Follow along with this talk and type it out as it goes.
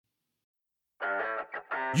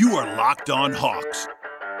You are Locked On Hawks,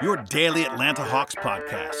 your daily Atlanta Hawks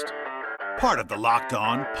podcast. Part of the Locked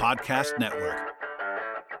On Podcast Network.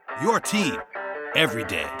 Your team every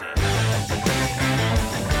day.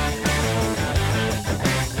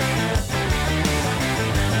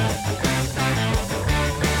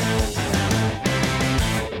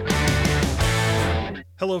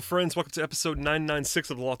 Hello, friends. Welcome to episode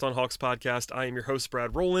 996 of the Locked On Hawks podcast. I am your host,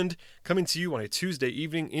 Brad Rowland, coming to you on a Tuesday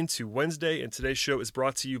evening into Wednesday, and today's show is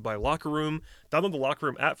brought to you by Locker Room. Download the Locker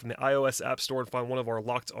Room app from the iOS App Store and find one of our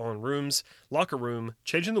Locked On rooms. Locker Room,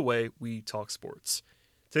 changing the way we talk sports.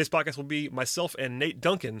 Today's podcast will be myself and Nate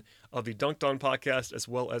Duncan of the Dunked On podcast, as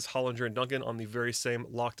well as Hollinger and Duncan on the very same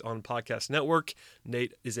Locked On podcast network.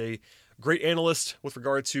 Nate is a great analyst with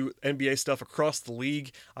regard to NBA stuff across the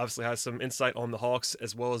league. Obviously has some insight on the Hawks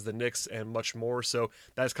as well as the Knicks and much more. So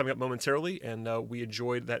that is coming up momentarily, and we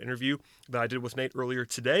enjoyed that interview that I did with Nate earlier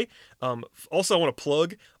today. Also, I want to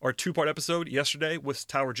plug our two-part episode yesterday with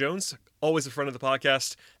Tyler Jones, always a friend of the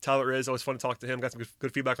podcast. Tyler is always fun to talk to him. Got some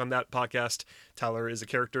good feedback on that podcast. Tyler is a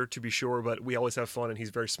character, to be sure, but we always have fun, and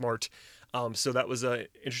he's very smart. So that was an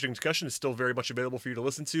interesting discussion. It's still very much available for you to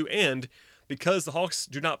listen to, and because the Hawks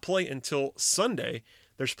do not play until Sunday,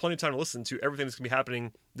 there's plenty of time to listen to everything that's going to be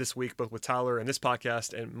happening this week, both with Tyler and this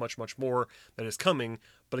podcast and much, much more that is coming.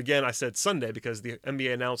 But again, I said Sunday because the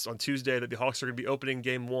NBA announced on Tuesday that the Hawks are going to be opening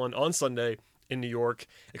Game 1 on Sunday in New York.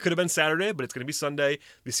 It could have been Saturday, but it's going to be Sunday.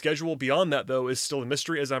 The schedule beyond that, though, is still a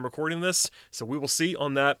mystery as I'm recording this, so we will see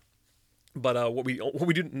on that. But what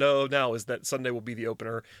we do know now is that Sunday will be the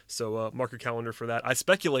opener, so mark your calendar for that. I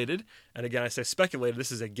speculated, and again, I say speculated,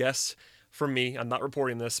 this is a guess from me. I'm not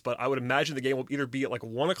reporting this, but I would imagine the game will either be at like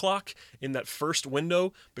 1 o'clock in that first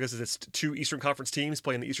window, because it's two Eastern Conference teams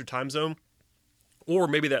playing the Eastern time zone, or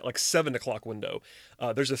maybe that like 7 o'clock window.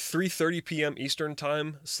 There's a 3:30 p.m. Eastern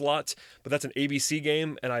time slot, but that's an ABC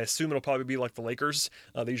game, and I assume it'll probably be like the Lakers.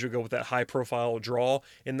 They usually go with that high-profile draw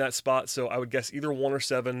in that spot, so I would guess either 1 or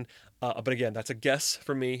 7. But again, that's a guess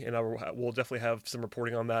from me, and we'll definitely have some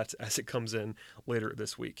reporting on that as it comes in later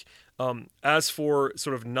this week. As for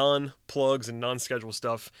sort of non-plugs and non-schedule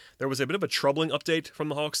stuff, there was a bit of a troubling update from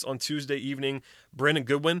the Hawks on Tuesday evening. Brandon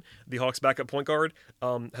Goodwin, the Hawks' backup point guard,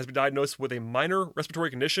 has been diagnosed with a minor respiratory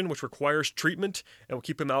condition which requires treatment and will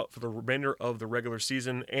keep him out for the remainder of the regular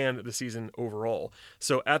season and the season overall.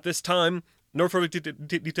 So at this time, no further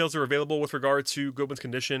details are available with regard to Goodwin's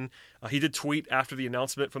condition. He did tweet after the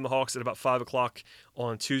announcement from the Hawks at about 5 o'clock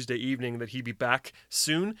on Tuesday evening that he'd be back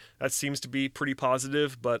soon. That seems to be pretty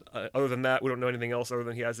positive, but other than that, we don't know anything else other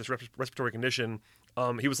than he has this respiratory condition.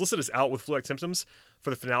 He was listed as out with flu-like symptoms for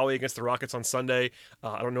the finale against the Rockets on Sunday.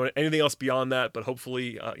 I don't know anything else beyond that, but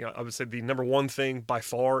hopefully, I would say the number one thing by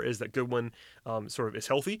far is that Goodwin sort of is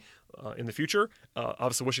healthy in the future.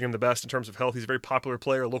 Obviously wishing him the best in terms of health. He's a very popular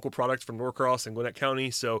player, local product from Norcross and Gwinnett County,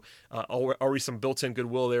 so already some built-in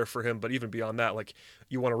goodwill there for him. But even beyond that, like,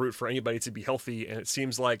 you want to root for anybody to be healthy, and it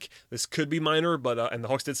seems like this could be minor, but and the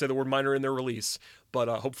Hawks did say the word minor in their release, but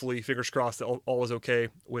hopefully, fingers crossed, that all is okay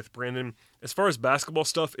with Brandon. As far as basketball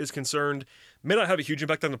stuff is concerned, may not have a huge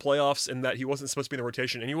impact on the playoffs in that he wasn't supposed to be in the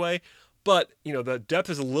rotation anyway, but the depth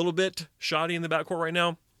is a little bit shoddy in the backcourt right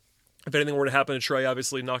now. If anything were to happen to Trey,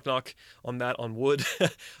 obviously, knock on that, on wood.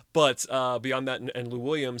 But beyond that, and Lou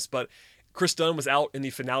Williams. But Chris Dunn was out in the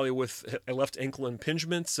finale with a left ankle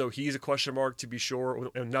impingement, so he's a question mark to be sure.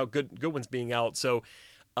 And now Goodwin's being out, so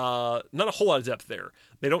not a whole lot of depth there.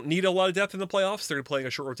 They don't need a lot of depth in the playoffs. They're playing a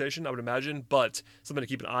short rotation, I would imagine, but something to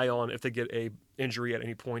keep an eye on if they get a injury at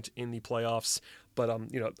any point in the playoffs. But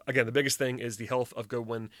again, the biggest thing is the health of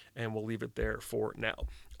Goodwin, and we'll leave it there for now.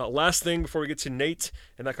 Last thing before we get to Nate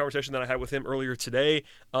and that conversation that I had with him earlier today,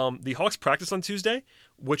 the Hawks practiced on Tuesday,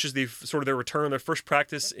 which is the sort of their return, their first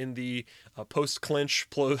practice in the post-clinch,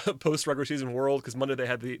 post-regular season world, because Monday they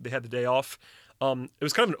had the day off. It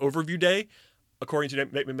was kind of an overview day, according to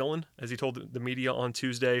Nate McMillan, as he told the media on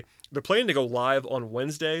Tuesday. They're planning to go live on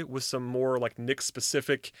Wednesday with some more like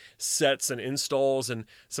Knicks-specific sets and installs and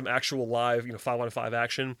some actual live, 5-on-5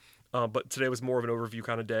 action. But today was more of an overview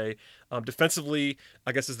kind of day. Defensively,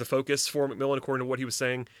 I guess, is the focus for McMillan, according to what he was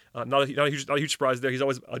saying. Not a huge surprise there. He's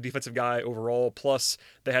always a defensive guy overall. Plus,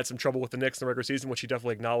 they had some trouble with the Knicks in the regular season, which he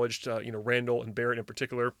definitely acknowledged. Randall and Barrett in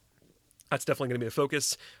particular. That's definitely going to be the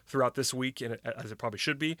focus throughout this week, and as it probably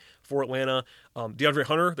should be for Atlanta. DeAndre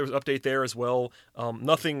Hunter, there was an update there as well.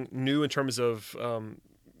 Nothing new in terms of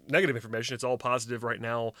negative information. It's all positive right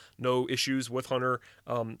now. No issues with Hunter.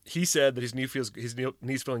 He said that his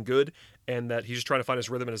knee's feeling good, and that he's just trying to find his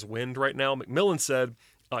rhythm and his wind right now. McMillan said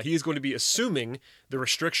He is going to be assuming the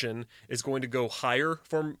restriction is going to go higher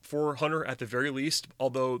for Hunter at the very least,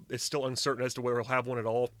 although it's still uncertain as to whether he'll have one at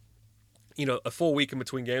all. A full week in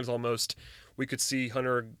between games almost, we could see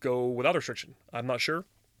Hunter go without restriction. I'm not sure,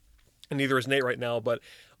 and neither is Nate right now, but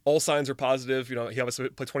all signs are positive. He obviously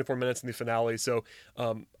played 24 minutes in the finale, so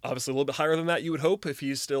obviously a little bit higher than that, you would hope, if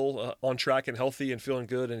he's still on track and healthy and feeling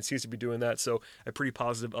good, and he seems to be doing that. So a pretty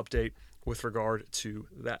positive update with regard to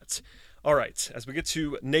that. All right, as we get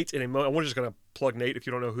to Nate in a moment, I'm just going to plug Nate if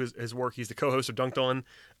you don't know his work. He's the co-host of Dunked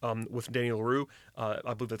On with Daniel LaRue.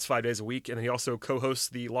 I believe that's 5 days a week. And then he also co-hosts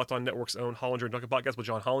the Locked On Network's own Hollinger and Duncan podcast with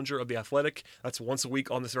John Hollinger of The Athletic. That's once a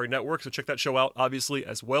week on this very network, so check that show out, obviously,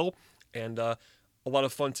 as well. And a lot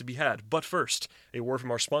of fun to be had. But first, a word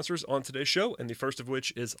from our sponsors on today's show, and the first of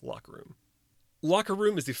which is Locker Room. Locker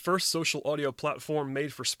Room is the first social audio platform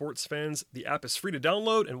made for sports fans. The app is free to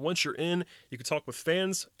download, and once you're in, you can talk with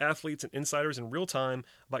fans, athletes, and insiders in real time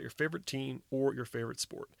about your favorite team or your favorite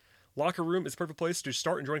sport. Locker Room is the perfect place to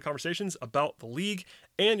start and join conversations about the league,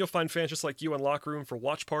 and you'll find fans just like you in Locker Room for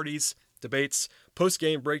watch parties, debates,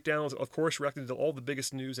 post-game breakdowns, of course, reacting to all the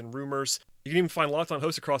biggest news and rumors. You can even find Locked On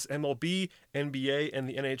hosts across MLB, NBA, and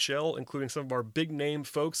the NHL, including some of our big-name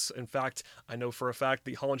folks. In fact, I know for a fact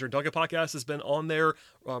the Hollinger and Duncan podcast has been on there,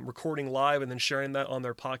 recording live and then sharing that on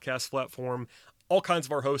their podcast platform. All kinds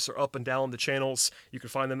of our hosts are up and down the channels. You can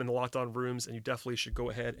find them in the Locked On rooms, and you definitely should go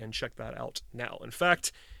ahead and check that out now. In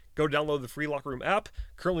fact, go download the free Locker Room app,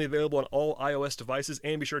 currently available on all iOS devices,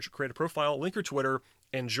 and be sure to create a profile, link your Twitter,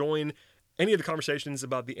 and join any of the conversations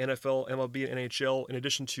about the NFL, MLB, and NHL, in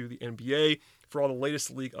addition to the NBA, for all the latest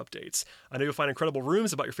league updates. I know you'll find incredible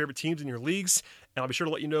rooms about your favorite teams in your leagues, and I'll be sure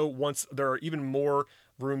to let you know once there are even more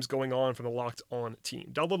rooms going on from the Locked On team.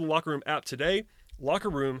 Download the Locker Room app today. Locker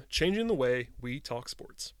Room, changing the way we talk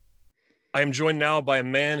sports. I am joined now by a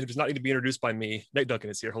man who does not need to be introduced by me. Nate Duncan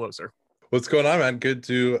is here. Hello, sir. What's going on, man? Good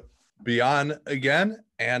to be on again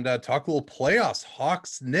and talk a little playoffs.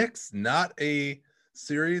 Hawks, Knicks, not a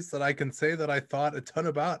series that I can say that I thought a ton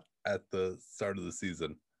about at the start of the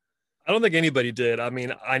season. I don't think anybody did. I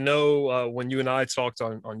mean, I know when you and I talked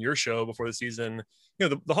on your show before the season,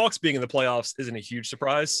 the Hawks being in the playoffs isn't a huge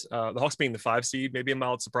surprise. The Hawks being the 5 seed, maybe a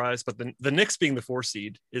mild surprise, but the Knicks being the 4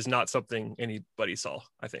 seed is not something anybody saw,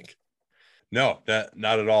 I think. No,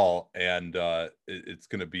 not at all. And it's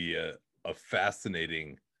going to be a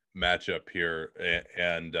fascinating matchup here.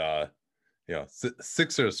 And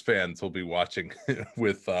Sixers fans will be watching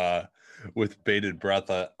with bated breath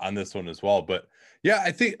on this one as well. But yeah,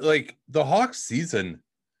 I think like the Hawks season,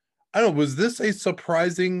 I don't know, was this a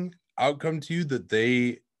surprising outcome to you that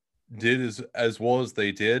they did as well as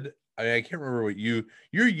they did? I mean, I can't remember what you're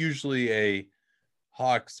usually a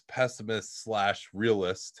Hawks pessimist /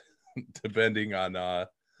 realist, depending on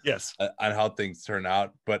yes, on how things turn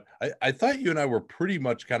out. But I thought you and I were pretty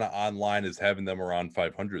much kind of online as having them around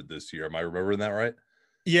 500 this year. Am I remembering that right?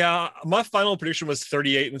 Yeah, my final prediction was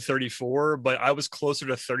 38 and 34, but I was closer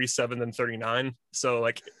to 37 than 39. So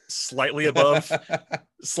like slightly above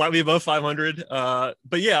 500. But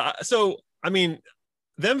yeah, so I mean,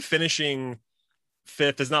 them finishing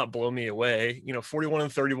 5th does not blow me away. 41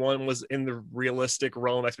 and 31 was in the realistic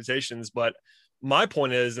realm of expectations. But my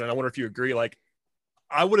point is, and I wonder if you agree, like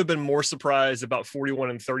I would have been more surprised about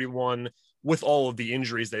 41 and 31 with all of the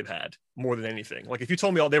injuries they've had more than anything. Like if you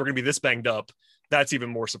told me they were going to be this banged up, that's even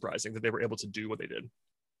more surprising that they were able to do what they did.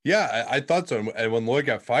 Yeah, I thought so. And when Lloyd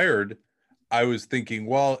got fired, I was thinking,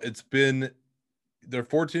 well, they're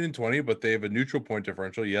 14 and 20, but they have a neutral point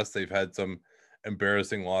differential. Yes, they've had some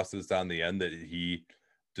embarrassing losses down the end that he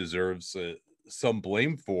deserves some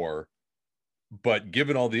blame for. But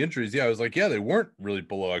given all the injuries, I was like, yeah, they weren't really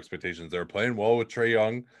below expectations. They were playing well with Trae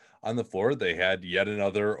Young on the floor. They had yet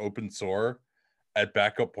another open sore at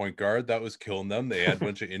backup point guard that was killing them. They had a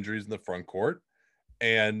bunch of injuries in the front court.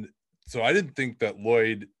 And so I didn't think that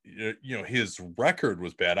Lloyd, his record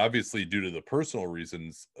was bad. Obviously, due to the personal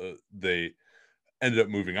reasons, they ended up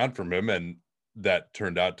moving on from him. And that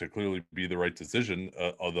turned out to clearly be the right decision.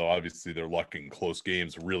 Although obviously their luck in close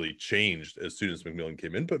games really changed as soon as McMillan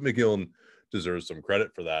came in. But McMillan deserves some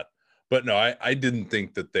credit for that. But no, I didn't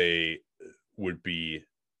think that they would be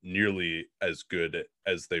nearly as good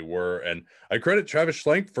as they were. And I credit Travis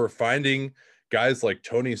Schlenk for finding guys like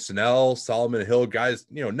Tony Snell, Solomon Hill, guys,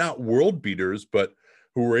 not world beaters, but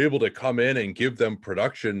who were able to come in and give them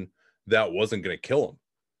production that wasn't going to kill them.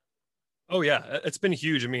 Oh yeah, it's been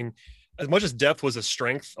huge. I mean, as much as depth was a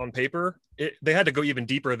strength on paper, they had to go even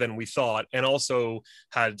deeper than we thought, and also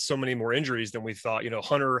had so many more injuries than we thought.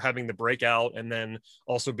 Hunter having the breakout and then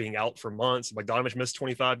also being out for months. Bogdanovich missed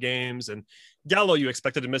 25 games, and Gallo you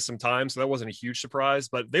expected to miss some time, so that wasn't a huge surprise.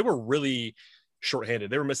 But they were really shorthanded.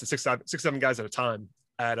 They were missing six, seven guys at a time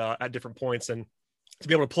at different points, and to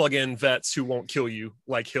be able to plug in vets who won't kill you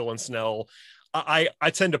like Hill and Snell. I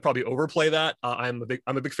tend to probably overplay that. I'm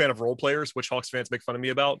a big fan of role players, which Hawks fans make fun of me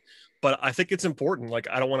about, but I think it's important. Like,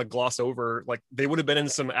 I don't want to gloss over, like, they would have been in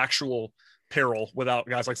some actual peril without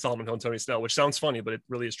guys like Solomon Hill and Tony Snell, which sounds funny, but it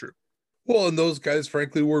really is true. Well, and those guys,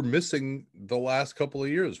 frankly, were missing the last couple of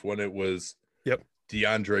years when it was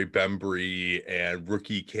DeAndre Bembry and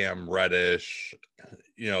rookie Cam Reddish.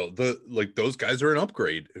 Those guys are an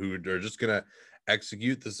upgrade who are just gonna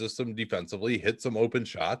execute the system defensively, hit some open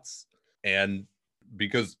shots. And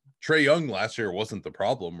because Trae Young last year wasn't the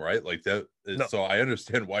problem, right? Like that. No. So I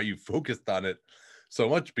understand why you focused on it so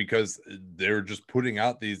much, because they're just putting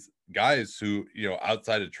out these guys who,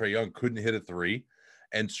 outside of Trae Young couldn't hit a three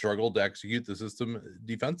and struggled to execute the system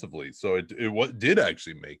defensively. So it did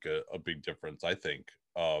actually make a big difference, I think.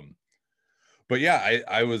 But yeah,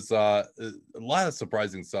 I was a lot of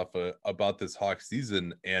surprising stuff about this Hawks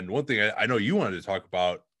season. And one thing I know you wanted to talk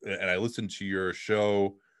about, and I listened to your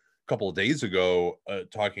show couple of days ago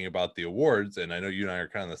talking about the awards, and I know you and I are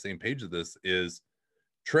kind of on the same page of this, is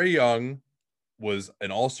Trae Young was an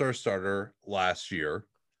all-star starter last year,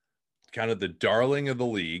 kind of the darling of the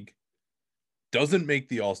league, doesn't make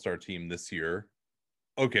the all-star team this year.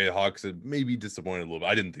 Okay, Hawks had maybe disappointed a little bit.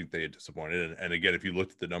 I didn't think they had disappointed, and again, if you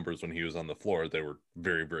looked at the numbers when he was on the floor, they were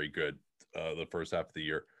very, very good the first half of the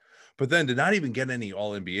year. But then to not even get any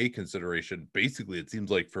all-NBA consideration, basically it seems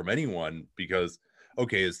like from anyone, because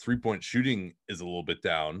okay, his three-point shooting is a little bit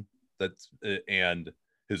down. And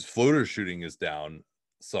his floater shooting is down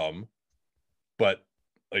some, but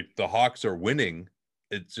like the Hawks are winning.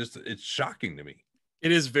 It's shocking to me.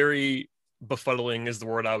 It is very befuddling is the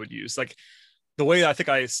word I would use. Like, the way I think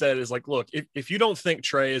I said is like, look, if you don't think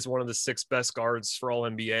Trae is one of the 6 best guards for all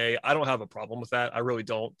NBA, I don't have a problem with that. I really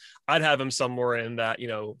don't. I'd have him somewhere in that,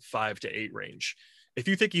 5 to 8 range. If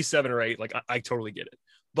you think he's 7 or 8, like I totally get it.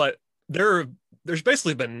 But there's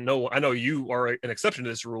basically been I know you are an exception to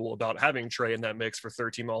this rule about having Trae in that mix for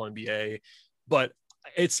 13 all NBA, but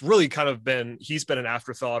it's really kind of he's been an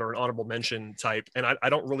afterthought or an honorable mention type. And I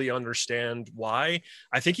don't really understand why.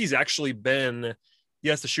 I think he's actually been,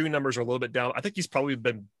 yes, the shooting numbers are a little bit down. I think he's probably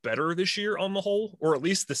been better this year on the whole, or at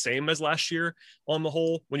least the same as last year on the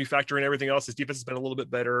whole. When you factor in everything else, his defense has been a little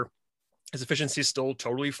bit better. His efficiency is still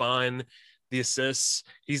totally fine. The assists,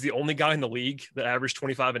 he's the only guy in the league that averaged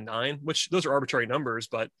 25 and 9, which those are arbitrary numbers.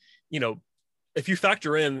 But, if you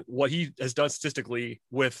factor in what he has done statistically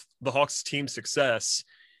with the Hawks team success,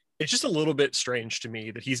 it's just a little bit strange to me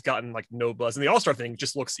that he's gotten like no buzz. And the All-Star thing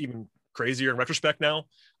just looks even crazier in retrospect now.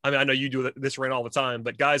 I mean, I know you do this rant all the time,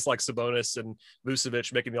 but guys like Sabonis and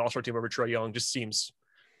Vucevic making the All-Star team over Trae Young just seems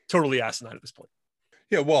totally asinine at this point.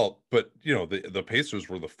 Yeah, well, but the Pacers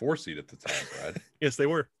were the 4 seed at the time, Brad. Yes, they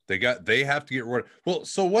were. They have to get rid. Well,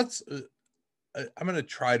 so what's I'm going to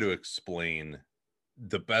try to explain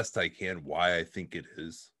the best I can why I think it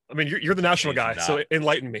is. I mean, you're the national guy, so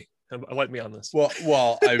enlighten me on this.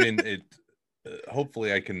 Well, I mean, it.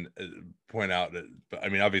 Hopefully, I can point out that. I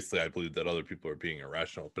mean, obviously, I believe that other people are being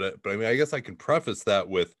irrational, but I mean, I guess I can preface that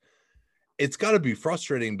with, it's got to be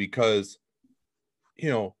frustrating because,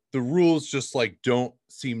 the rules just like don't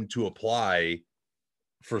seem to apply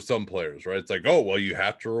for some players, right? It's like, oh, well, you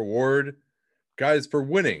have to reward guys for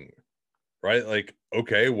winning, right? Like,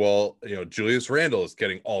 okay, well, Julius Randle is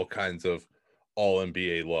getting all kinds of all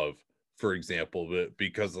NBA love, for example, but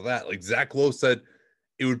because of that, like Zach Lowe said,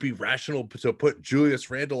 it would be rational to put Julius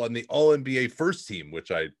Randle on the all NBA first team,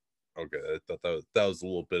 which I thought that was a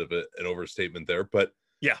little bit of an overstatement there, but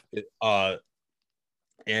yeah.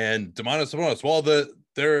 And Domantas Sabonis, well,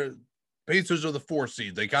 their Pacers are the 4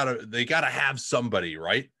 seed. They gotta have somebody,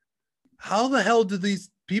 right? How the hell do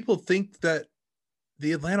these people think that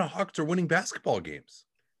the Atlanta Hawks are winning basketball games?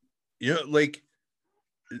 Like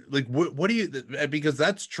what do you? Because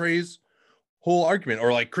that's Trae's whole argument.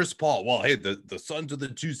 Or like Chris Paul. Well, hey, the Suns are the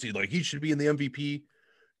 2 seed. Like he should be in the MVP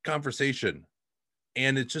conversation.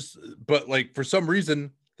 And it's just, but like for some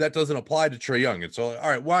reason that doesn't apply to Trae Young. And so, all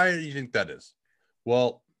right, why do you think that is?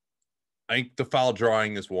 Well, I think the foul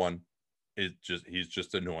drawing is one. He's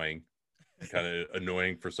just annoying, kind of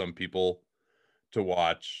annoying for some people to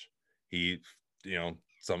watch. He,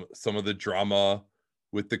 some of the drama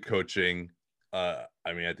with the coaching. I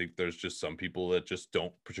mean, I think there's just some people that just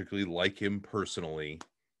don't particularly like him personally.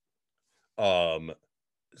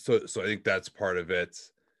 so I think that's part of it.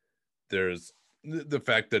 There's the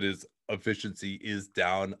fact that his efficiency is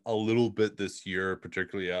down a little bit this year,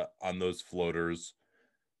 particularly on those floaters.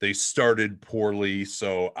 They started poorly,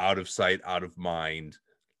 so out of sight, out of mind.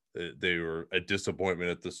 They were a disappointment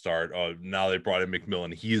at the start. Now they brought in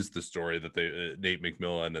McMillan. He is the story that they Nate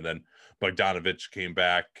McMillan, and then Bogdanovich came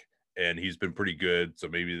back, and he's been pretty good. So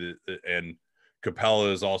maybe and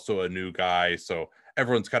Capella is also a new guy. So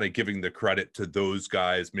everyone's kind of giving the credit to those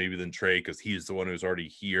guys, maybe than Trey, because he's the one who's already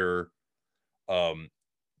here.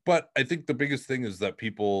 But I think the biggest thing is that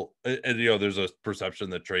people, and there's a perception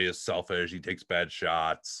that Trey is selfish. He takes bad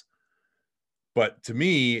shots. But to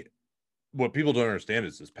me, what people don't understand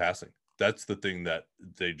is his passing. That's the thing that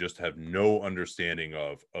they just have no understanding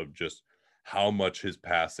of just how much his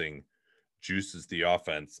passing juices the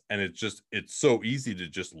offense. And it's so easy to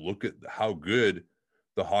just look at how good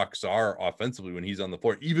the Hawks are offensively when he's on the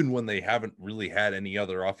floor. Even when they haven't really had any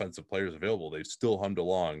other offensive players available, they've still hummed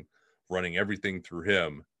along, running everything through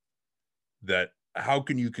him. That how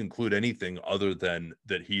can you conclude anything other than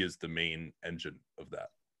that he is the main engine of that?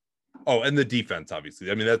 Oh, and the defense, obviously.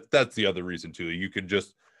 I mean, that's the other reason too. You can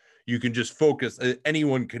just focus.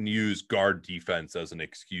 Anyone can use guard defense as an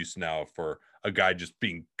excuse now for a guy just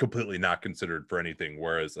being completely not considered for anything.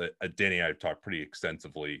 Whereas Danny and I have talked pretty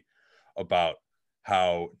extensively about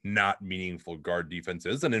how not meaningful guard defense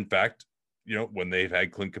is. And in fact, when they've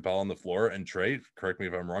had Clint Capella on the floor and Trey, correct me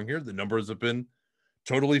if I'm wrong here, the numbers have been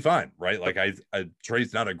totally fine, right? Like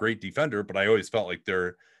Trey's not a great defender, but I always felt like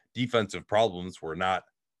their defensive problems were not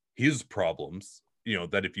his problems,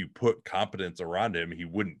 that if you put competence around him, he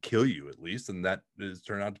wouldn't kill you at least. And that has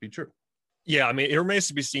turned out to be true. Yeah, I mean, it remains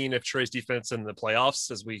to be seen if Trey's defense in the playoffs,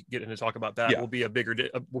 as we get into talk about that, will be a bigger deal.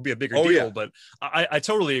 Yeah. But I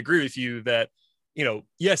totally agree with you that,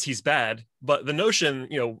 yes, he's bad, but the notion,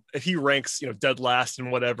 if he ranks, dead last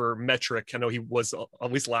in whatever metric, I know he was,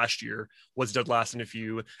 at least last year, was dead last in a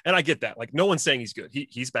few. And I get that. Like, no one's saying he's good.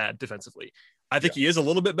 He's bad defensively. I think he is a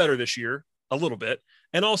little bit better this year, a little bit.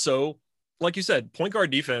 And also, like you said, point guard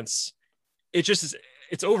defense, it just is,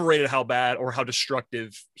 it's overrated how bad or how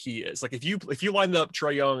destructive he is. Like if you line up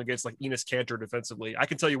Trae Young against like Enes Kanter defensively, I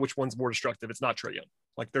can tell you which one's more destructive. It's not Trae Young.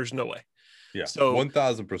 Like there's no way. Yeah. So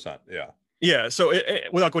 1000%. Yeah. Yeah. So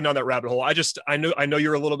without going down that rabbit hole, I know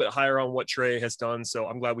you're a little bit higher on what Trae has done. So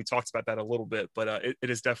I'm glad we talked about that a little bit, but it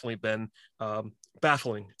has definitely been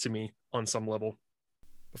baffling to me on some level.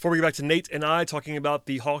 Before we get back to Nate and I talking about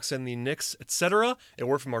the Hawks and the Knicks, etc., a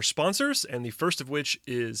word from our sponsors, and the first of which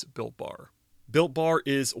is Built Bar. Built Bar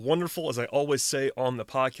is wonderful, as I always say on the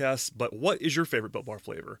podcast, but what is your favorite Built Bar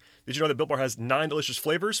flavor? Did you know that Built Bar has 9 delicious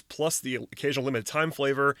flavors, plus the occasional limited time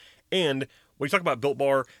flavor? And when you talk about Built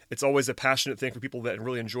Bar, it's always a passionate thing for people that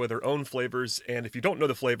really enjoy their own flavors. And if you don't know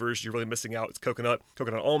the flavors, you're really missing out. It's coconut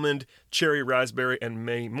almond, cherry, raspberry, and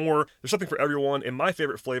many more. There's something for everyone. And my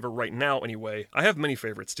favorite flavor right now, anyway, I have many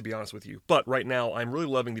favorites, to be honest with you. But right now, I'm really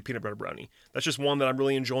loving the peanut butter brownie. That's just one that I'm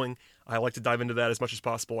really enjoying. I like to dive into that as much as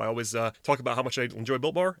possible. I always talk about how much I enjoy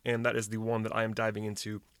Built Bar, and that is the one that I am diving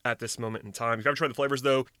into at this moment in time. If you haven't tried the flavors,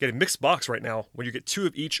 though, get a mixed box right now where you get 2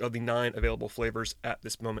 of each of the 9 available flavors at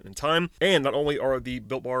this moment in time. And not only are the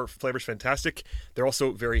Built Bar flavors fantastic, they're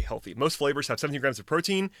also very healthy. Most flavors have 17 grams of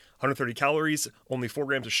protein, 130 calories, only 4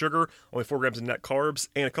 grams of sugar, only 4 grams of net carbs,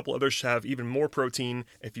 and a couple others have even more protein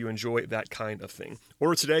if you enjoy that kind of thing.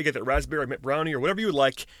 Order today, get that raspberry mint brownie or whatever you would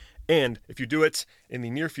like. And if you do it in the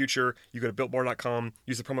near future, you go to BuiltBar.com,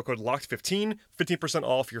 use the promo code LOCKED15, 15%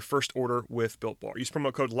 off your first order with Built Bar. Use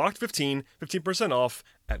promo code LOCKED15, 15% off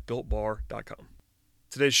at BuiltBar.com.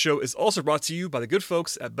 Today's show is also brought to you by the good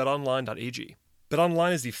folks at BetOnline.ag.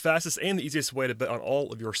 BetOnline is the fastest and the easiest way to bet on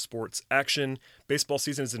all of your sports action. Baseball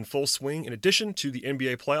season is in full swing, in addition to the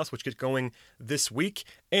NBA playoffs, which get going this week.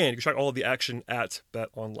 And you can track all of the action at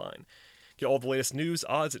BetOnline. Get all the latest news,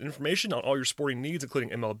 odds, and information on all your sporting needs, including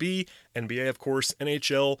MLB, NBA, of course,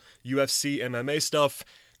 NHL, UFC, MMA stuff,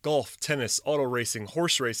 golf, tennis, auto racing,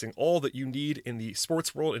 horse racing, all that you need in the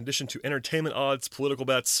sports world, in addition to entertainment odds, political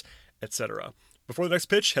bets, etc. Before the next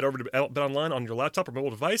pitch, head over to BetOnline on your laptop or mobile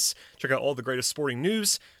device. Check out all the greatest sporting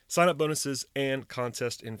news, sign-up bonuses, and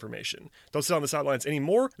contest information. Don't sit on the sidelines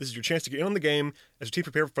anymore. This is your chance to get in on the game as your team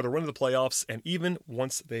prepare for the run of the playoffs, and even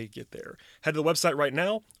once they get there. Head to the website right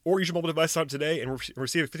now, or use your mobile device sign up today and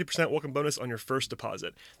receive a 50% welcome bonus on your first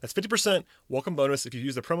deposit. That's 50% welcome bonus if you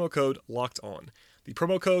use the promo code LOCKEDON. The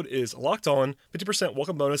promo code is LOCKEDON, 50%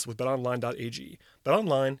 welcome bonus with BetOnline.ag.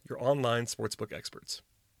 BetOnline, your online sportsbook experts.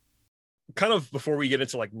 Kind of before we get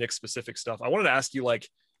into like Knicks specific stuff, I wanted to ask you, like,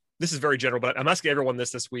 this is very general, but I'm asking everyone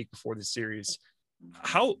this week before this series.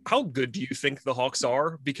 How good do you think the Hawks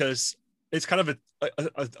are? Because it's kind of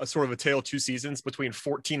a sort of a tale of two seasons between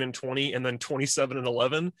 14-20 and then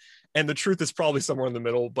 27-11. And the truth is probably somewhere in the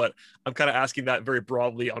middle, but I'm kind of asking that very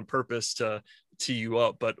broadly on purpose to tee you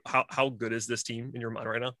up. But how good is this team in your mind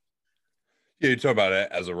right now? Yeah, you talk about it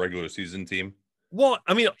as a regular season team. Well,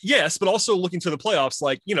 I mean, yes, but also looking to the playoffs,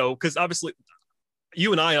 like, because obviously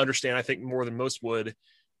you and I understand, I think more than most would,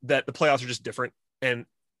 that the playoffs are just different. And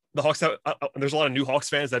the Hawks have, there's a lot of new Hawks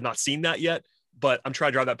fans that have not seen that yet, but I'm trying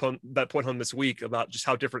to drive that point home this week about just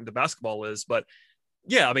how different the basketball is. But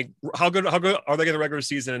yeah, I mean, how good are they in the regular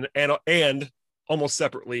season? And almost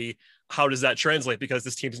separately, how does that translate? Because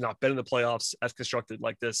this team's not been in the playoffs as constructed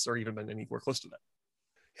like this, or even been anywhere close to that.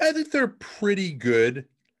 Yeah, I think they're pretty good.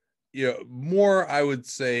 More, I would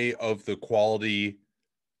say, of the quality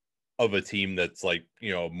of a team that's like,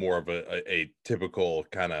 more of a typical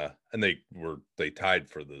kind of, and they tied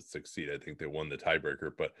for the 6th seed. I think they won the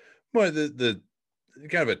tiebreaker, but more the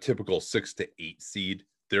kind of a typical 6 to 8 seed.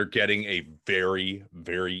 They're getting a very,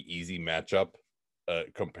 very easy matchup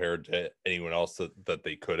compared to anyone else that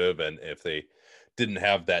they could have. And if they didn't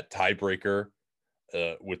have that tiebreaker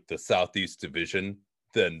with the Southeast Division,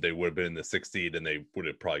 then they would have been in the 6th seed and they would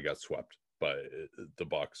have probably got swept by the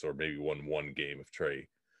Bucks, or maybe won one game if Trey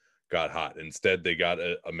got hot. Instead, they got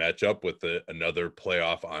a matchup with another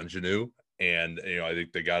playoff ingenue, and I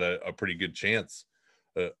think they got a pretty good chance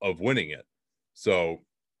of winning it. So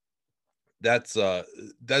that's something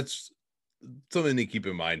to keep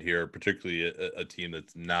in mind here, particularly a team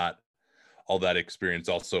that's not all that experienced.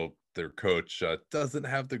 Also, their coach doesn't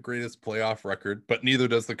have the greatest playoff record, but neither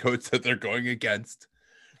does the coach that they're going against,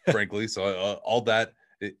 frankly. So all that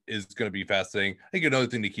is going to be fascinating. I think another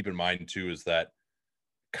thing to keep in mind too is that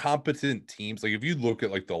competent teams, like if you look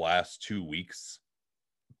at like the last 2 weeks,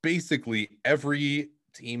 basically every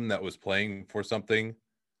team that was playing for something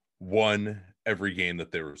won every game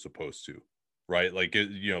that they were supposed to, right? Like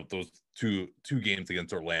those two games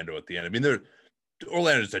against Orlando at the end, I mean,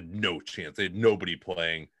 Orlando just had no chance. They had nobody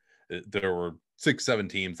playing. There were 6-7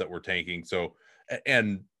 teams that were tanking. So,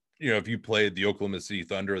 and if you played the Oklahoma City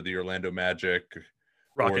Thunder, the Orlando Magic,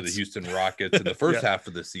 Rockets, or the Houston Rockets in the first yeah. half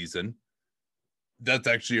of the season, that's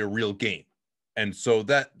actually a real game. And so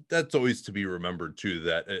that's always to be remembered too,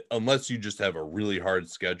 that unless you just have a really hard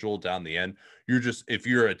schedule down the end, if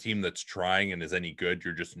you're a team that's trying and is any good,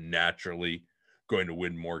 you're just naturally going to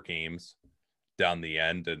win more games down the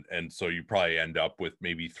end. And so you probably end up with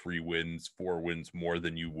maybe 3 wins, 4 wins more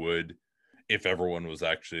than you would if everyone was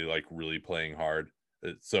actually like really playing hard.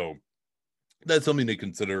 So that's something to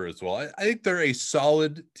consider as well. I think they're a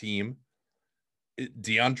solid team.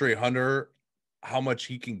 DeAndre Hunter, how much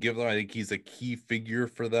he can give them, I think he's a key figure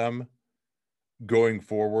for them going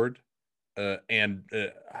forward.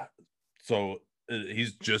 So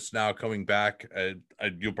he's just now coming back.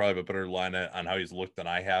 You'll probably have a better line on how he's looked than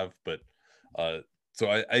I have, but so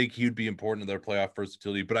I think he'd be important in their playoff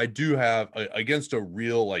versatility. But I do have against a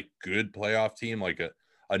real like good playoff team, like a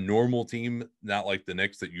normal team, not like the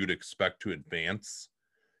Knicks that you'd expect to advance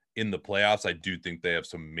in the playoffs. I do think they have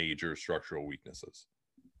some major structural weaknesses.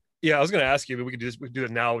 Yeah, I was going to ask you, but we could do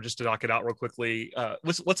it now just to knock it out real quickly.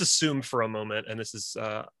 Let's assume for a moment, and this is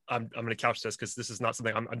I'm going to couch this because this is not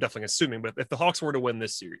something I'm definitely assuming. But if the Hawks were to win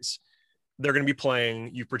this series, they're going to be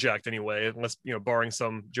playing, you project anyway, unless barring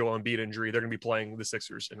some Joel Embiid injury, they're going to be playing the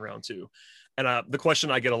Sixers in round 2. And the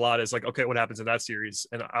question I get a lot is like, okay, what happens in that series?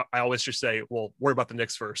 And I always just say, well, worry about the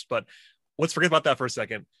Knicks first. But let's forget about that for a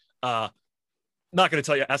second. Not going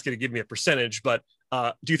to ask you to give me a percentage, but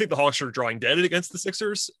do you think the Hawks are drawing dead against the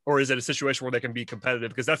Sixers, or is it a situation where they can be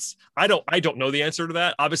competitive? Because I don't know the answer to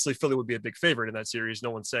that. Obviously, Philly would be a big favorite in that series. No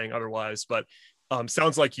one's saying otherwise, but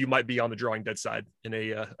sounds like you might be on the drawing dead side in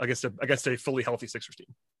against a fully healthy Sixers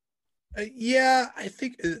team. Yeah, I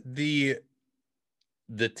think the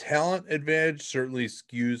talent advantage certainly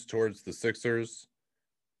skews towards the Sixers,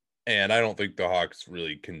 and I don't think the Hawks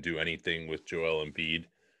really can do anything with Joel Embiid.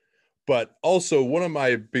 But also, one of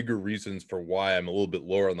my bigger reasons for why I'm a little bit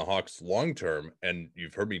lower on the Hawks long term, and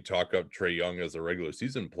you've heard me talk up Trae Young as a regular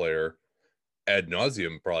season player ad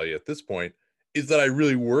nauseum probably at this point, is that I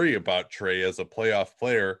really worry about Trae as a playoff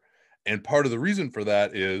player. And part of the reason for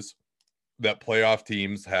that is that playoff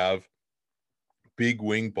teams have big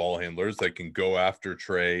wing ball handlers that can go after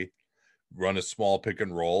Trae, run a small pick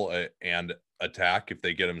and roll and attack if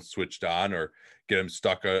they get him switched on, or get him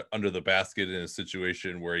stuck under the basket in a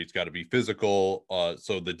situation where he's got to be physical.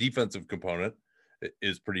 So the defensive component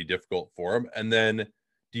is pretty difficult for him. And then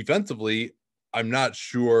defensively, I'm not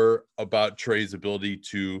sure about Trae's ability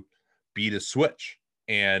to beat a switch.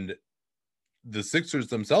 And the Sixers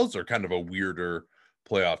themselves are kind of a weirder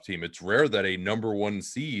playoff team. It's rare that a number one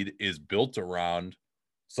seed is built around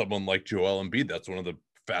someone like Joel Embiid. That's one of the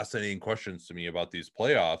fascinating questions to me about these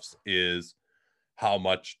playoffs, is how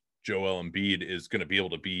much Joel Embiid is going to be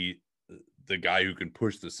able to be the guy who can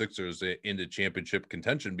push the Sixers into championship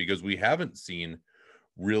contention, because we haven't seen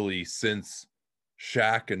really since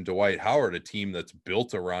Shaq and Dwight Howard a team that's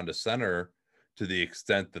built around a center to the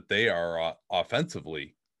extent that they are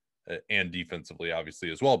offensively and defensively,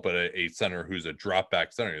 obviously, as well, but a center who's a drop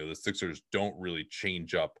back center. You know, the Sixers don't really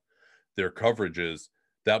change up their coverages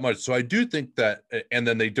that much. So I do think that, and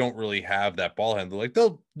then they don't really have that ball handler. Like,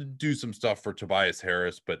 they'll do some stuff for Tobias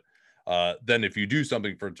Harris, but then if you do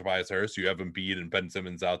something for Tobias Harris, you have Embiid and Ben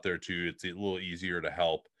Simmons out there too. It's a little easier to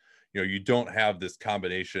help. You know, you don't have this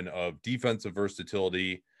combination of defensive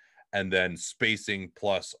versatility and then spacing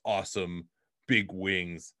plus awesome big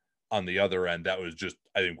wings on the other end. That was just,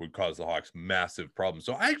 I think, would cause the Hawks massive problems.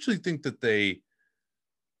 So I actually think that they,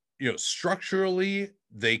 you know, structurally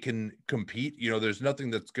they can compete. You know, there's nothing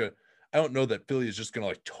that's good. I don't know that Philly is just going to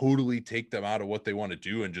like totally take them out of what they want to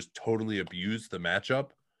do and just totally abuse the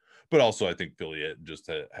matchup. But also, I think Philly just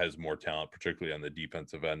has more talent, particularly on the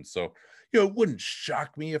defensive end. So, you know, it wouldn't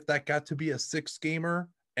shock me if that got to be a 6-gamer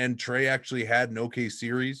and Trey actually had an okay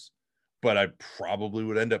series. But I probably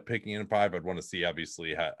would end up picking in 5. I'd want to see,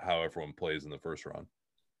 obviously, how everyone plays in the first round.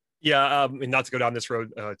 Yeah, and not to go down this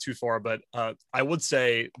road too far, but I would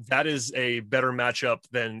say that is a better matchup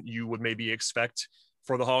than you would maybe expect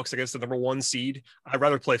for the Hawks against the number 1 seed. I'd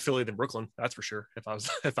rather play Philly than Brooklyn, that's for sure. If I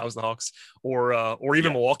was the Hawks, or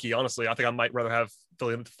even Milwaukee, honestly, I think I might rather have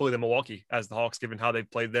Philly than Milwaukee as the Hawks, given how they've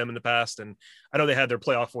played them in the past. And I know they had their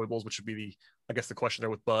playoff foibles, which would be the question there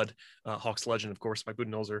with Bud, Hawks legend, of course, by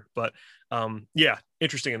Budenholzer. But yeah,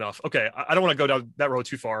 interesting enough. Okay, I don't want to go down that road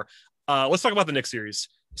too far. Let's talk about the Knicks series.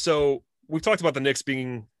 So we've talked about the Knicks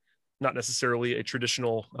being not necessarily a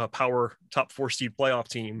traditional power top 4 seed playoff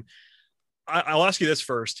team. I'll ask you this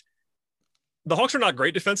first. The Hawks are not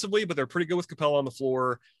great defensively, but they're pretty good with Capella on the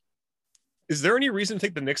floor. Is there any reason to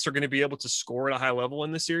think the Knicks are going to be able to score at a high level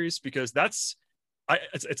in this series? Because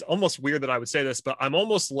it's almost weird that I would say this, but I'm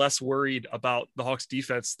almost less worried about the Hawks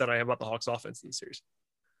defense than I am about the Hawks offense in this series.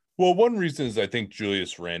 Well, one reason is I think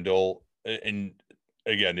Julius Randle, and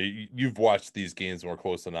again, you've watched these games more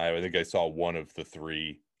close than I think I saw one of the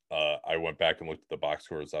 3. I went back and looked at the box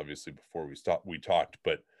scores, obviously, before we talked,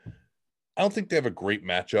 but I don't think they have a great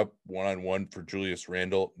matchup one-on-one for Julius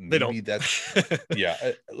Randle. Maybe that's yeah.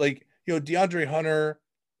 Like, you know, DeAndre Hunter,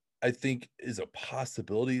 I think, is a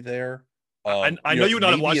possibility there. I know you would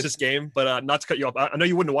not have watched this game, but not to cut you off, I know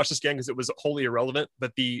you wouldn't have watched this game because it was wholly irrelevant.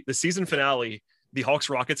 But the season finale, the Hawks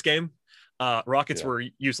Rockets game, Rockets were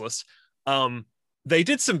useless. They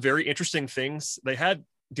did some very interesting things. They had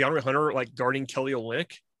DeAndre Hunter like guarding Kelly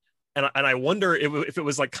Olynyk. And I wonder if it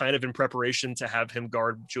was like kind of in preparation to have him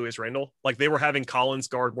guard Julius Randle. Like they were having Collins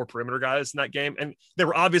guard more perimeter guys in that game. And they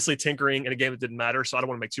were obviously tinkering in a game that didn't matter. So I don't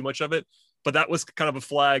want to make too much of it. But that was kind of a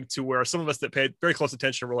flag to where some of us that paid very close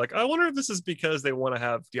attention were like, I wonder if this is because they want to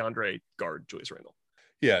have DeAndre guard Julius Randle.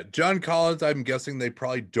 Yeah, John Collins, I'm guessing they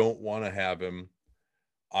probably don't want to have him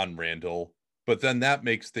on Randle. But then that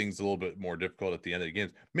makes things a little bit more difficult at the end of the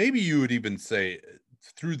games. Maybe you would even say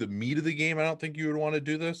through the meat of the game, I don't think you would want to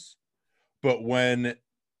do this. But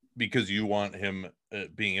because you want him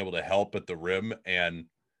being able to help at the rim, and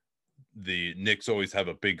the Knicks always have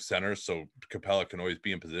a big center, so Capella can always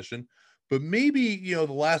be in position. But maybe, you know,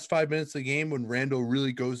 the last 5 minutes of the game when Randle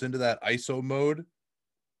really goes into that ISO mode,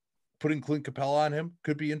 putting Clint Capella on him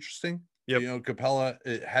could be interesting. Yep. You know, Capella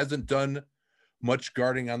hasn't done much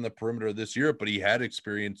guarding on the perimeter this year, but he had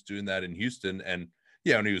experience doing that in Houston. And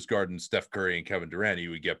yeah, when he was guarding Steph Curry and Kevin Durant, he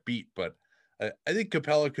would get beat. But I think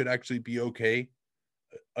Capella could actually be okay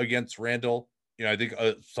against Randle. You know, I think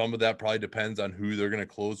some of that probably depends on who they're going to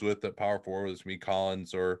close with at power forward. It's me,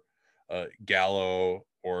 Collins, or Gallo,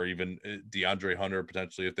 or even DeAndre Hunter,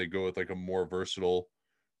 potentially, if they go with like a more versatile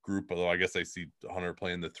group. Although I guess I see Hunter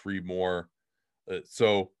playing the 3 more.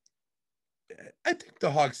 So I think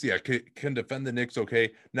the Hawks, can defend the Knicks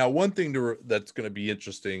okay. Now, one thing that's going to be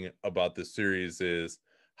interesting about this series is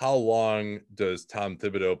how long does Tom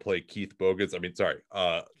Thibodeau play Keith Bogutz? I mean, sorry,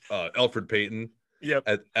 Elfrid Payton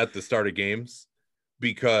at the start of games,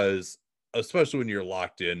 because especially when you're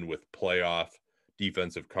locked in with playoff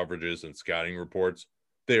defensive coverages and scouting reports,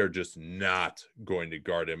 they are just not going to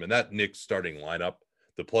guard him. And that Knicks starting lineup,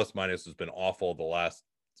 the plus minus has been awful the last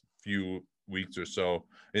few weeks or so.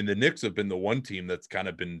 And the Knicks have been the one team that's kind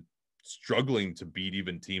of been struggling to beat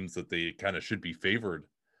even teams that they kind of should be favored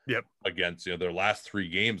against. You know, their last 3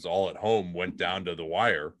 games all at home went down to the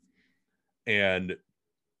wire. And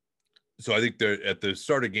So I think they're at the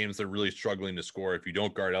start of games, they're really struggling to score. If you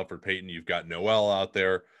don't guard Elfrid Payton, you've got Noel out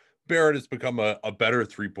there. Barrett has become a better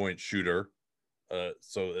 3-point shooter.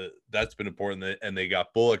 So that's been important. And they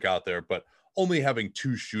got Bullock out there, but only having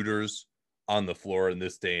 2 shooters on the floor in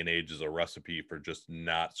this day and age is a recipe for just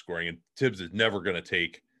not scoring. And Tibbs is never going to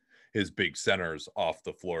take his big centers off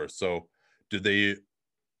the floor. So would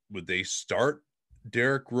they start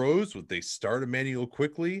Derrick Rose? Would they start Emmanuel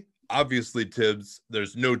Quickley? Obviously, Tibbs,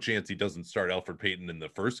 there's no chance he doesn't start Elfrid Payton in the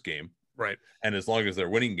first game. Right. And as long as they're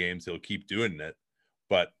winning games, he'll keep doing it.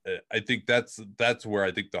 But I think that's where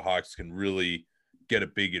I think the Hawks can really get a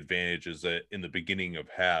big advantage is in the beginning of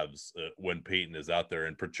halves when Payton is out there,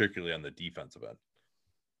 and particularly on the defensive end.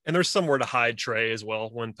 And there's somewhere to hide Trey as well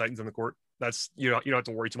when Payton's in the court. That's you don't have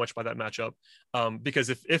to worry too much about that matchup because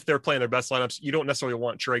if they're playing their best lineups, you don't necessarily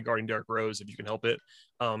want Trey guarding Derrick Rose if you can help it.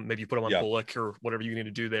 Maybe you put him on Bullock or whatever you need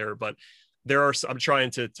to do there. But I'm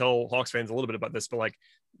trying to tell Hawks fans a little bit about this, but like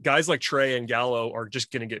guys like Trey and Gallo are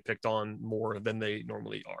just going to get picked on more than they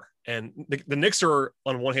normally are. And the Knicks are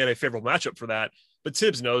on one hand a favorable matchup for that, but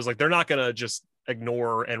Tibbs knows like they're not going to just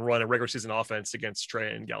ignore and run a regular season offense against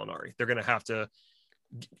Trey and Gallinari. They're going to have to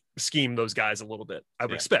scheme those guys a little bit. I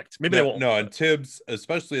would expect. Maybe they won't. No, and Tibbs,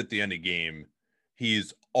 especially at the end of game,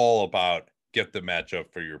 he's all about get the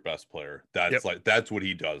matchup for your best player. That's what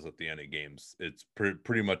he does at the end of games. It's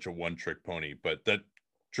pretty much a one-trick pony, but that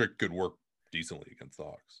trick could work decently against the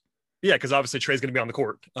Hawks. Yeah, because obviously Trey's going to be on the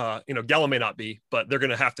court. Gallo may not be, but they're going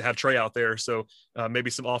to have Trey out there. So maybe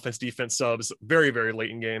some offense, defense subs very, very late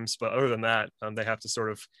in games. But other than that, they have to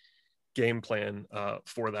sort of game plan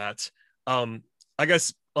for that. I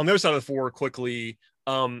guess on the other side of the floor, quickly,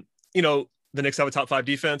 the Knicks have a top 5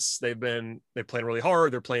 defense. They're playing really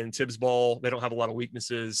hard. They're playing Tibbs ball. They don't have a lot of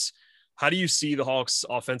weaknesses. How do you see the Hawks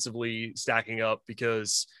offensively stacking up?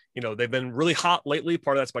 Because, they've been really hot lately.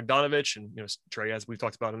 Part of that's Bogdanovich and, Trey, as we've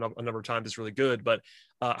talked about a number of times, is really good. But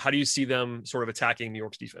how do you see them sort of attacking New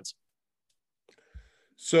York's defense?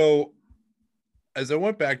 So as I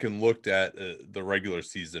went back and looked at the regular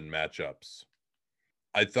season matchups,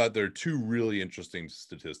 I thought there are 2 really interesting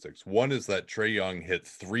statistics. One is that Trae Young hit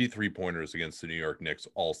 3 3-pointers against the New York Knicks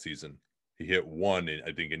all season. He hit 1,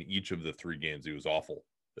 I think, in each of the 3 games. He was awful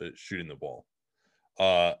shooting the ball.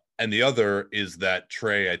 And the other is that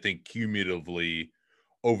Trae, I think, cumulatively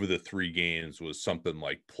over the 3 games was something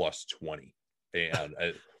like plus 20. And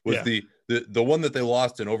the one that they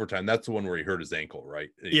lost in overtime, that's the one where he hurt his ankle, right?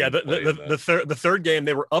 The third game,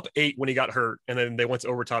 they were up 8 when he got hurt, and then they went to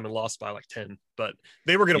overtime and lost by like 10. But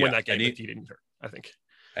they were going to win that game if he didn't hurt, I think.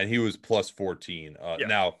 And he was plus 14.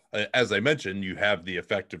 Now, as I mentioned, you have the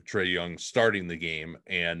effect of Trae Young starting the game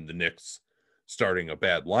and the Knicks starting a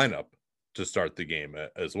bad lineup to start the game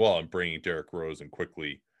as well, and bringing Derrick Rose and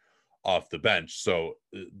Quickley off the bench. So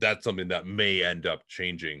that's something that may end up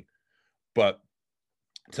changing. But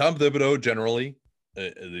Tom Thibodeau, generally,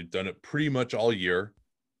 they've done it pretty much all year.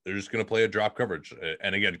 They're just going to play a drop coverage.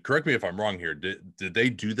 And again, correct me if I'm wrong here. Did they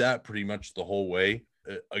do that pretty much the whole way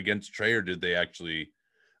against Trey, or did they actually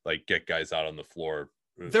like get guys out on the floor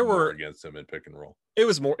against him in pick and roll? It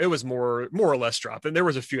was more or less drop. And there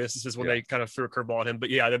was a few instances when they kind of threw a curveball at him. But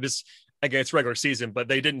that was against regular season, but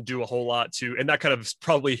they didn't do a whole lot and that kind of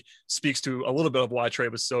probably speaks to a little bit of why Trey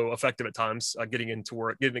was so effective at times getting into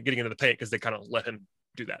the paint, because they kind of let him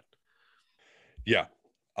do that. Yeah.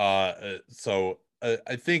 So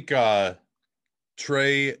I think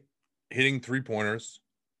Trey hitting 3-pointers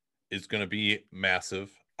is going to be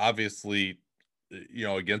massive. Obviously,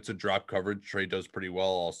 against a drop coverage, Trey does pretty well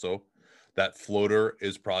also. That floater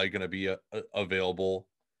is probably going to be available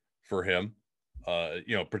for him,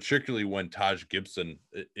 particularly when Taj Gibson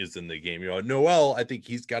is in the game. Noel, I think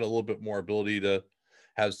he's got a little bit more ability to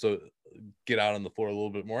get out on the floor a little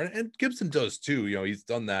bit more. And Gibson does too. He's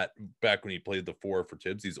done that back when he played the 4 for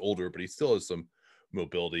Tibbs. He's older, but he still has some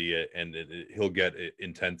mobility, and he'll get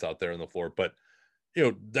intense out there on the floor. But,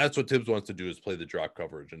 that's what Tibbs wants to do, is play the drop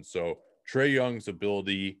coverage. And so Trae Young's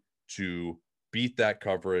ability to beat that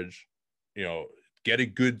coverage, get a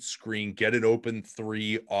good screen, get an open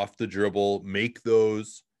 3 off the dribble, make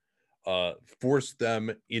those, force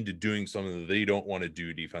them into doing something that they don't want to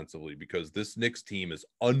do defensively, because this Knicks team is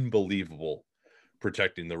unbelievable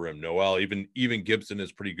protecting the rim. Noel, even Gibson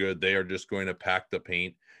is pretty good. They are just going to pack the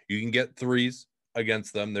paint. You can get 3s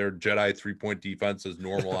against them. Their Jedi 3-point defense has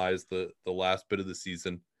normalized the last bit of the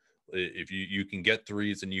season. If you can get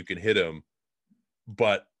 3s and you can hit them,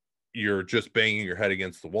 but you're just banging your head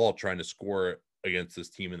against the wall trying to score against this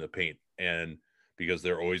team in the paint, and because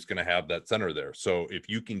they're always going to have that center there. So if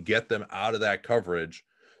you can get them out of that coverage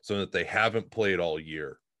so that they haven't played all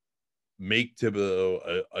year, make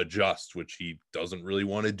Thibodeau adjust, which he doesn't really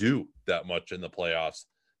want to do that much in the playoffs.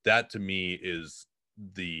 That to me is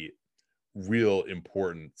the real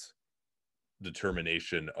important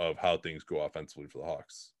determination of how things go offensively for the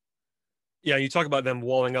Hawks. Yeah, you talk about them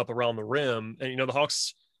walling up around the rim, and the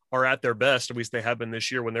Hawks are at their best, at least they have been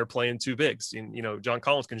this year, when they're playing two bigs. And John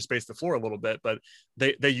Collins can space the floor a little bit, but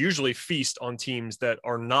they usually feast on teams that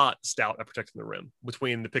are not stout at protecting the rim,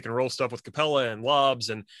 between the pick and roll stuff with Capella and lobs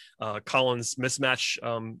and Collins mismatch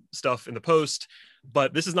stuff in the post.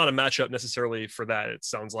 But this is not a matchup necessarily for that, it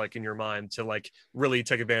sounds like, in your mind, to like really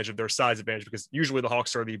take advantage of their size advantage, because usually the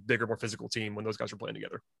Hawks are the bigger, more physical team when those guys are playing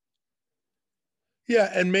together.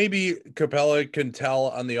 Yeah, and maybe Capella can tell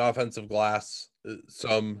on the offensive glass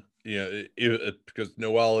some, because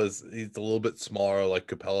Noel he's a little bit smaller. Like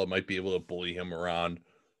Capella might be able to bully him around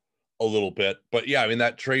a little bit. But yeah, I mean,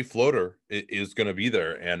 that Trey floater is going to be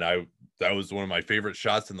there, and that was one of my favorite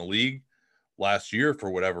shots in the league last year.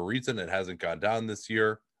 For whatever reason, it hasn't gone down this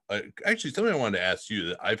year. Actually, something I wanted to ask you,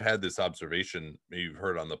 that I've had this observation, maybe you've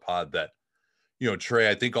heard on the pod, that Trey,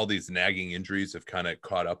 I think all these nagging injuries have kind of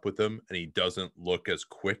caught up with him, and he doesn't look as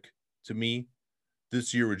quick to me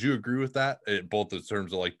this year. Would you agree with that? Both in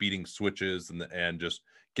terms of like beating switches and just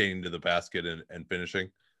getting to the basket and finishing?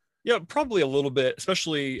 Yeah, probably a little bit,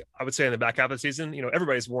 especially I would say in the back half of the season.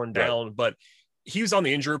 Everybody's worn down, right, but he was on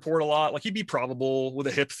the injury report a lot. Like, he'd be probable with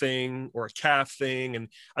a hip thing or a calf thing. And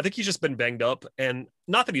I think he's just been banged up, and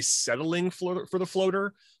not that he's settling for the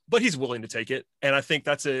floater, but he's willing to take it. And I think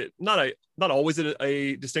that's not always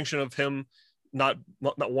a distinction of him not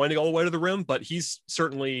wanting to go all the way to the rim, but he's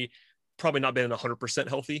certainly probably not been 100%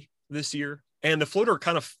 healthy this year. And the floater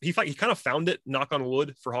he kind of found it, knock on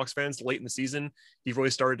wood for Hawks fans, late in the season. He really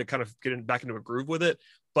started to kind of get back into a groove with it,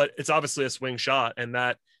 but it's obviously a swing shot. And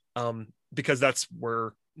that, because that's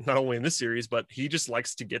where, not only in this series, but he just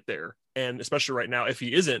likes to get there. And especially right now, if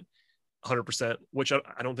he isn't 100%, which I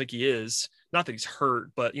don't think he is, not that he's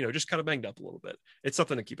hurt, but just kind of banged up a little bit, it's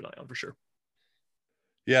something to keep an eye on for sure.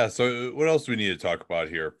 Yeah. So what else do we need to talk about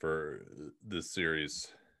here for this series?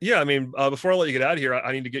 Yeah, I mean, before I let you get out of here,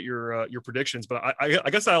 I need to get your predictions, but I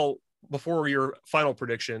guess before your final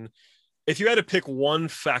prediction, if you had to pick one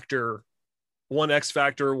factor, one X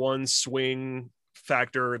factor, one swing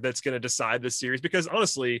factor that's going to decide this series, because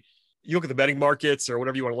honestly, you look at the betting markets or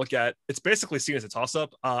whatever you want to look at, it's basically seen as a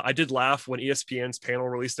toss-up. I did laugh when ESPN's panel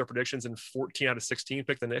released their predictions and 14 out of 16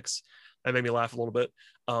 picked the Knicks. That made me laugh a little bit,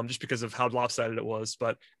 just because of how lopsided it was.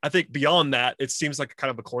 But I think beyond that, it seems like kind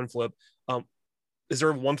of a coin flip. Is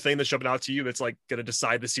there one thing that's jumping out to you that's like going to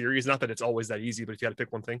decide the series? Not that it's always that easy, but if you had to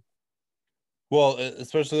pick one thing. Well,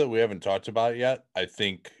 especially that we haven't talked about it yet, I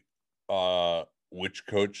think which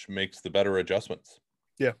coach makes the better adjustments.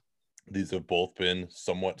 Yeah. These have both been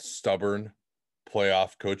somewhat stubborn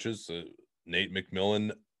playoff coaches. Nate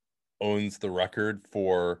McMillan owns the record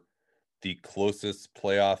for the closest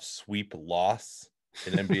playoff sweep loss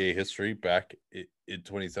in NBA history back in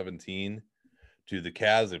 2017 to the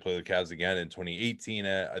Cavs. They played the Cavs again in 2018.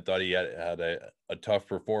 I thought he had a tough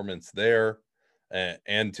performance there.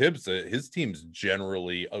 And Tibbs, his teams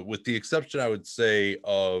generally, with the exception, I would say,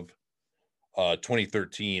 of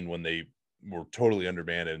 2013, when they were totally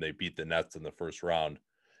undermanned and they beat the Nets in the first round,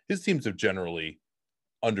 his teams have generally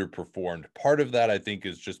underperformed. Part of that, I think,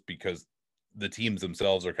 is just because the teams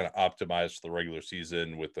themselves are kind of optimized for the regular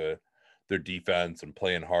season with their defense and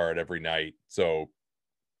playing hard every night. So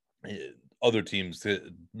other teams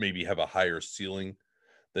maybe have a higher ceiling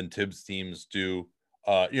than Tibbs teams do.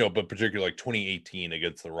 But particularly like 2018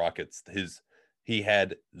 against the Rockets, he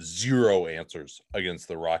had zero answers against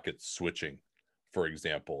the Rockets switching, for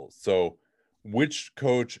example. So which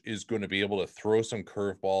coach is going to be able to throw some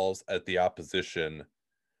curveballs at the opposition,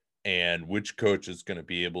 and which coach is going to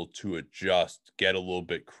be able to adjust, get a little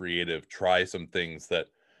bit creative, try some things that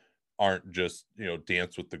aren't just,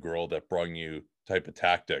 dance with the girl that brung you type of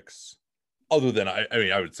tactics. Other than,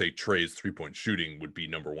 I would say Trey's 3-point shooting would be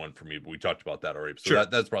number one for me, but we talked about that already. So sure,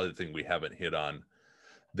 that's probably the thing we haven't hit on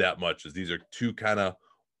that much, is these are two kind of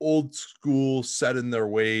old school, set in their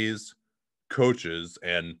ways coaches,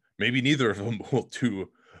 and maybe neither of them will do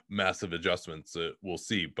massive adjustments. We'll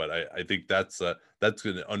see. But I think that's an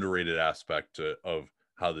underrated aspect of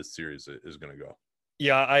how this series is going to go.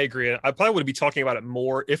 Yeah, I agree. I probably would be talking about it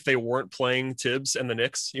more if they weren't playing Tibbs and the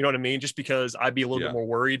Knicks. You know what I mean? Just because I'd be a little bit more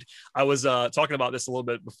worried. I was talking about this a little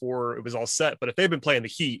bit before it was all set, but if they've been playing the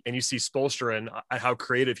Heat and you see Spoelstra and how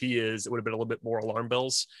creative he is, it would have been a little bit more alarm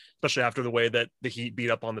bells, especially after the way that the Heat beat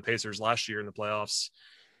up on the Pacers last year in the playoffs.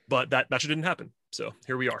 But that just didn't happen. So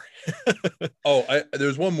here we are.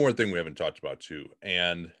 There's one more thing we haven't talked about too.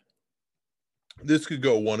 And this could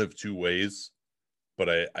go one of two ways, but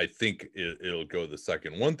I think it'll go the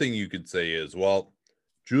second. One thing you could say is, well,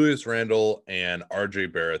 Julius Randle and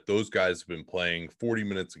RJ Barrett, those guys have been playing 40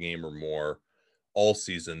 minutes a game or more all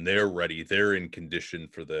season. They're ready. They're in condition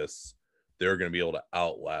for this. They're going to be able to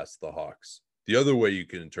outlast the Hawks. The other way you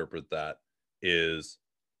can interpret that is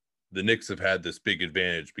the Knicks have had this big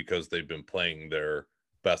advantage because they've been playing their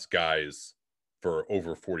best guys for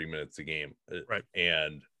over 40 minutes a game. Right.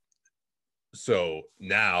 And so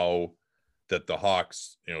now that the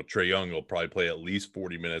Hawks, Trae Young will probably play at least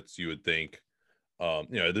 40 minutes, you would think.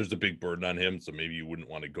 There's a big burden on him, so maybe you wouldn't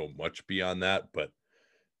want to go much beyond that. But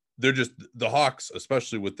they're just the Hawks,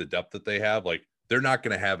 especially with the depth that they have, like they're not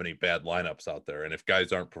going to have any bad lineups out there. And if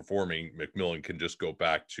guys aren't performing, McMillan can just go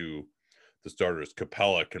back to the starters.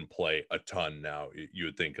 Capella can play a ton now, you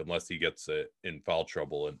would think, unless he gets in foul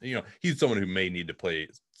trouble. And, he's someone who may need to play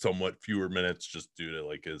somewhat fewer minutes just due to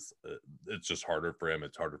it's just harder for him.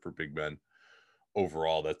 It's harder for big men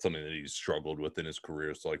overall. That's something that he's struggled with in his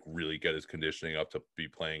career. So really get his conditioning up to be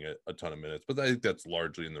playing a ton of minutes. But I think that's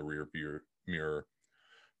largely in the rear view mirror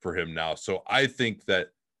for him now. So I think that,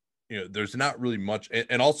 there's not really much.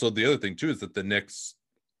 And also the other thing too, is that the Knicks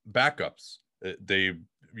backups, they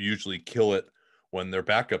usually kill it when their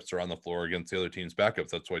backups are on the floor against the other team's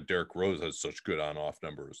backups. That's why Derrick Rose has such good on-off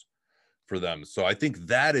numbers for them. So I think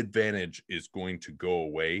that advantage is going to go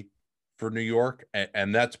away for New York.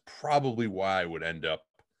 And that's probably why I would end up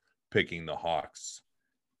picking the Hawks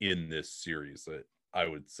in this series, I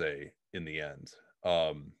would say, in the end.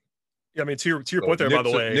 Yeah, I mean, to your point there, by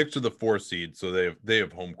the way, Knicks are the 4 seed, so they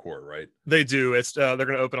have home court, right? They do. It's they're going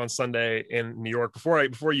to open on Sunday in New York.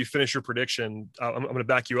 Before you finish your prediction, I'm going to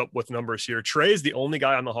back you up with numbers here. Trae is the only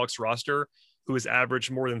guy on the Hawks roster who has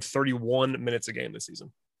averaged more than 31 minutes a game this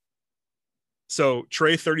season. So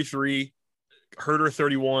Trae 33, Huerter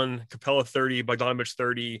 31, Capella 30, Bogdanovich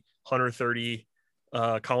 30, Hunter 30,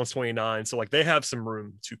 Collins 29. So they have some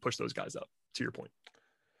room to push those guys up. To your point.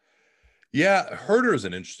 Yeah, Huerter is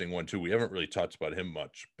an interesting one too. We haven't really talked about him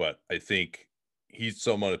much, but I think he's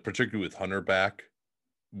someone, particularly with Hunter back,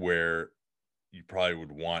 where you probably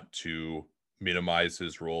would want to minimize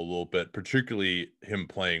his role a little bit, particularly him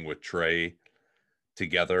playing with Trae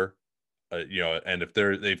together. And if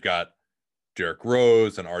they've got Derrick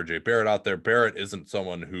Rose and RJ Barrett out there. Barrett isn't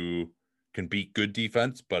someone who can beat good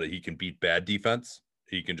defense, but he can beat bad defense.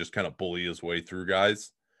 He can just kind of bully his way through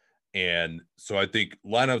guys. And so I think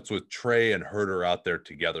lineups with Trae and Huerter out there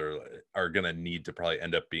together are going to need to probably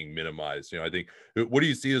end up being minimized. I think, what do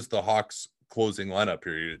you see as the Hawks closing lineup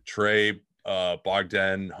here? Trae,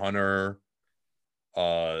 Bogdan, Hunter,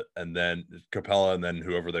 and then Capella, and then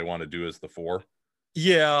whoever they want to do as the 4.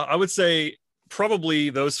 Yeah, I would say probably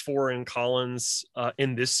those 4 and Collins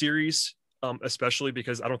in this series, especially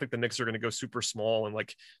because I don't think the Knicks are going to go super small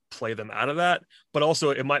and play them out of that. But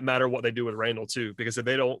also it might matter what they do with Randle too, because if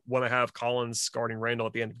they don't want to have Collins guarding Randle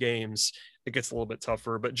at the end of games, it gets a little bit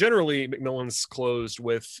tougher. But generally McMillan's closed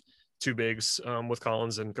with 2 bigs with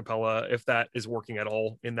Collins and Capella, if that is working at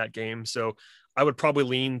all in that game. So I would probably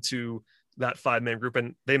lean to that 5-man group,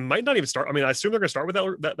 and they might not even start. I mean, I assume they're going to start with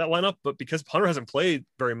that lineup, but because Hunter hasn't played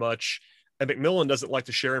very much and McMillan doesn't like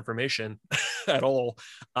to share information at all,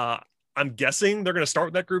 I'm guessing they're going to start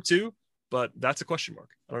with that group too, but that's a question mark.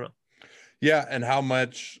 I don't know. Yeah, and how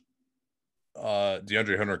much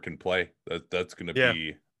DeAndre Hunter can play? That's going to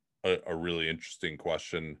be a really interesting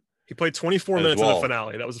question. He played 24 minutes in the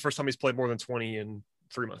finale. That was the first time he's played more than 20 in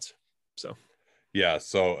 3 months. So, yeah.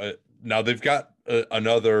 So now they've got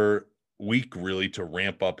another week really to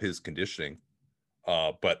ramp up his conditioning.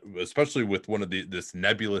 But especially with one of this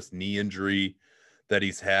nebulous knee injury that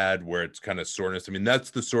he's had, where it's kind of soreness. I mean,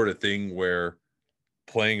 that's the sort of thing where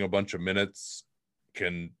playing a bunch of minutes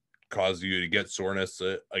can cause you to get soreness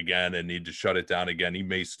again and need to shut it down again. He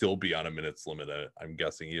may still be on a minutes limit, I'm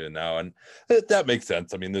guessing, even now. And that makes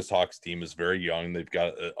sense. I mean, this Hawks team is very young. They've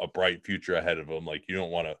got a bright future ahead of them. You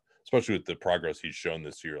don't want to, especially with the progress he's shown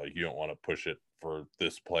this year, you don't want to push it for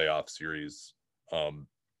this playoff series. I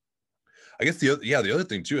guess the other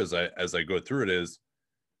thing too, as I go through it, is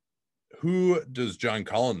who does John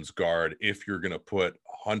Collins guard if you're going to put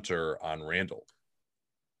Hunter on Randle?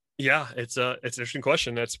 Yeah, it's an interesting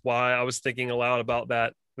question. That's why I was thinking aloud about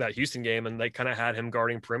that Houston game, and they kind of had him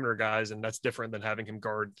guarding perimeter guys, and that's different than having him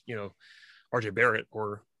guard, RJ Barrett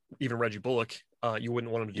or even Reggie Bullock. You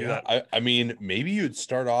wouldn't want him to do that. I mean, maybe you'd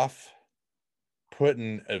start off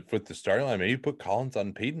putting with the starting line. Maybe put Collins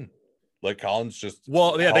on Payton. Let Collins just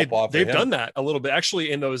they've done that a little bit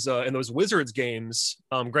actually in those Wizards games.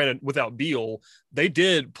 Granted, without Beal, they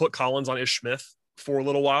did put Collins on Ish Smith for a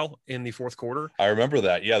little while in the fourth quarter. I remember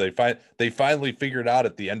that. Yeah, they finally figured out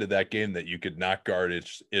at the end of that game that you could not guard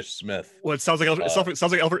Ish Smith. Well, it sounds like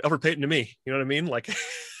Elfrid Payton to me. You know what I mean? Like,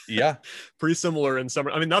 yeah, pretty similar in some.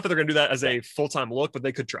 I mean, not that they're going to do that as a full-time look, but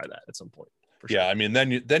they could try that at some point. Sure. Yeah, I mean,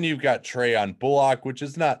 then you've got Trey on Bullock, which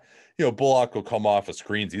is not, Bullock will come off of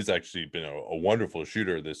screens. He's actually been a wonderful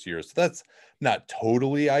shooter this year, so that's not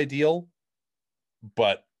totally ideal,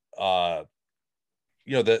 but that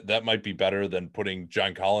might be better than putting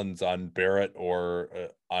John Collins on Barrett or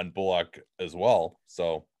on Bullock as well.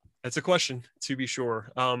 So that's a question, to be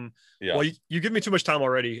sure. Yeah. Well, you give me too much time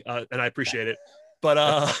already, and I appreciate it.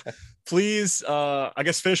 But please, I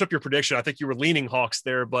guess finish up your prediction. I think you were leaning Hawks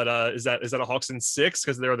there, but is that a Hawks in 6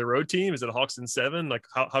 because they're the road team? Is it a Hawks in 7? Like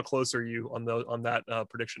how close are you on that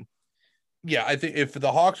prediction? Yeah, I think if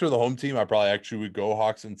the Hawks were the home team, I probably actually would go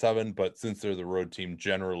Hawks in 7. But since they're the road team,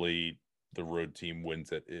 generally the road team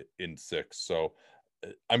wins it in 6. So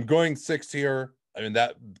I'm going 6 here. I mean,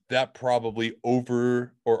 that probably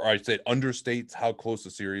understates how close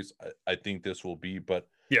the series I think this will be. But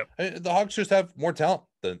yeah, the Hawks just have more talent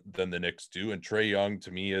than the Knicks do. And Trae Young,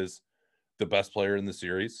 to me, is the best player in the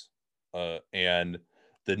series. And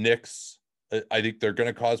the Knicks, I think they're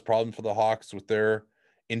going to cause problems for the Hawks with their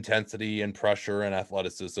intensity and pressure and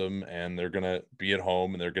athleticism. And they're going to be at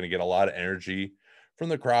home and they're going to get a lot of energy from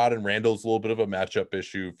the crowd. And Randall's a little bit of a matchup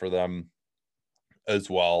issue for them as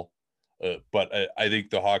well. But I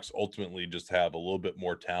think the Hawks ultimately just have a little bit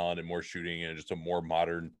more talent and more shooting and just a more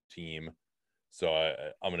modern team. So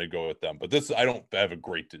I'm going to go with them. But I don't have a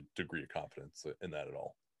great degree of confidence in that at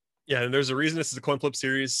all. Yeah, and there's a reason this is a coin flip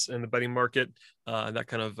series in the betting market. And that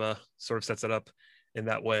kind of sort of sets it up in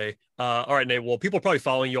that way. All right, Nate. Well, people are probably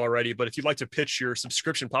following you already, but if you'd like to pitch your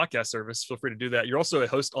subscription podcast service, feel free to do that. You're also a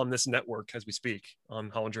host on this network as we speak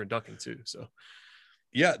on Hollinger and Duncan too. So.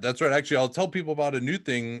 Yeah, that's right. Actually, I'll tell people about a new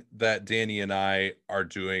thing that Danny and I are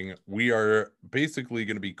doing. We are basically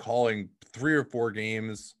going to be calling 3 or 4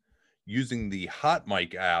 games using the Hot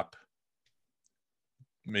Mic app,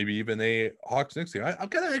 maybe even a Hawks Knicks game. I'm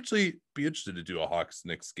going to actually be interested to do a Hawks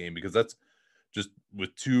Knicks game because that's just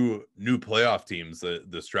with 2 new playoff teams,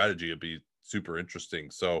 the strategy would be super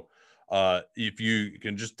interesting. So if you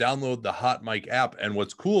can just download the Hot Mic app, and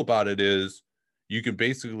what's cool about it is you can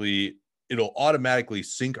basically, it'll automatically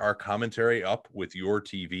sync our commentary up with your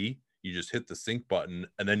TV. You just hit the sync button,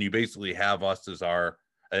 and then you basically have us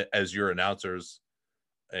as your announcers.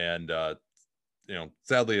 And,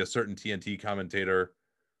 sadly, a certain TNT commentator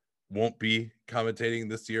won't be commentating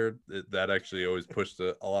this year. That actually always pushed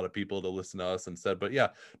a lot of people to listen to us instead. But yeah,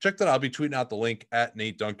 check that out. I'll be tweeting out the link at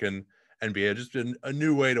Nate Duncan NBA. Just been a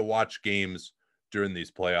new way to watch games during these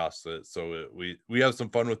playoffs. So we have some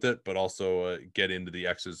fun with it, but also get into the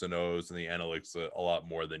X's and O's and the analytics a lot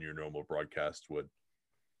more than your normal broadcast would.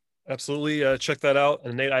 Absolutely. Check that out.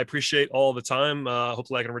 And Nate, I appreciate all the time.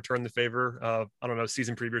 Hopefully I can return the favor. I don't know,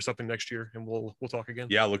 season preview or something next year, and we'll talk again.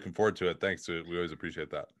 Yeah, looking forward to it. Thanks. We always appreciate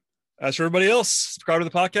that. As for everybody else, subscribe to the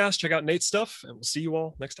podcast, check out Nate's stuff, and we'll see you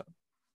all next time.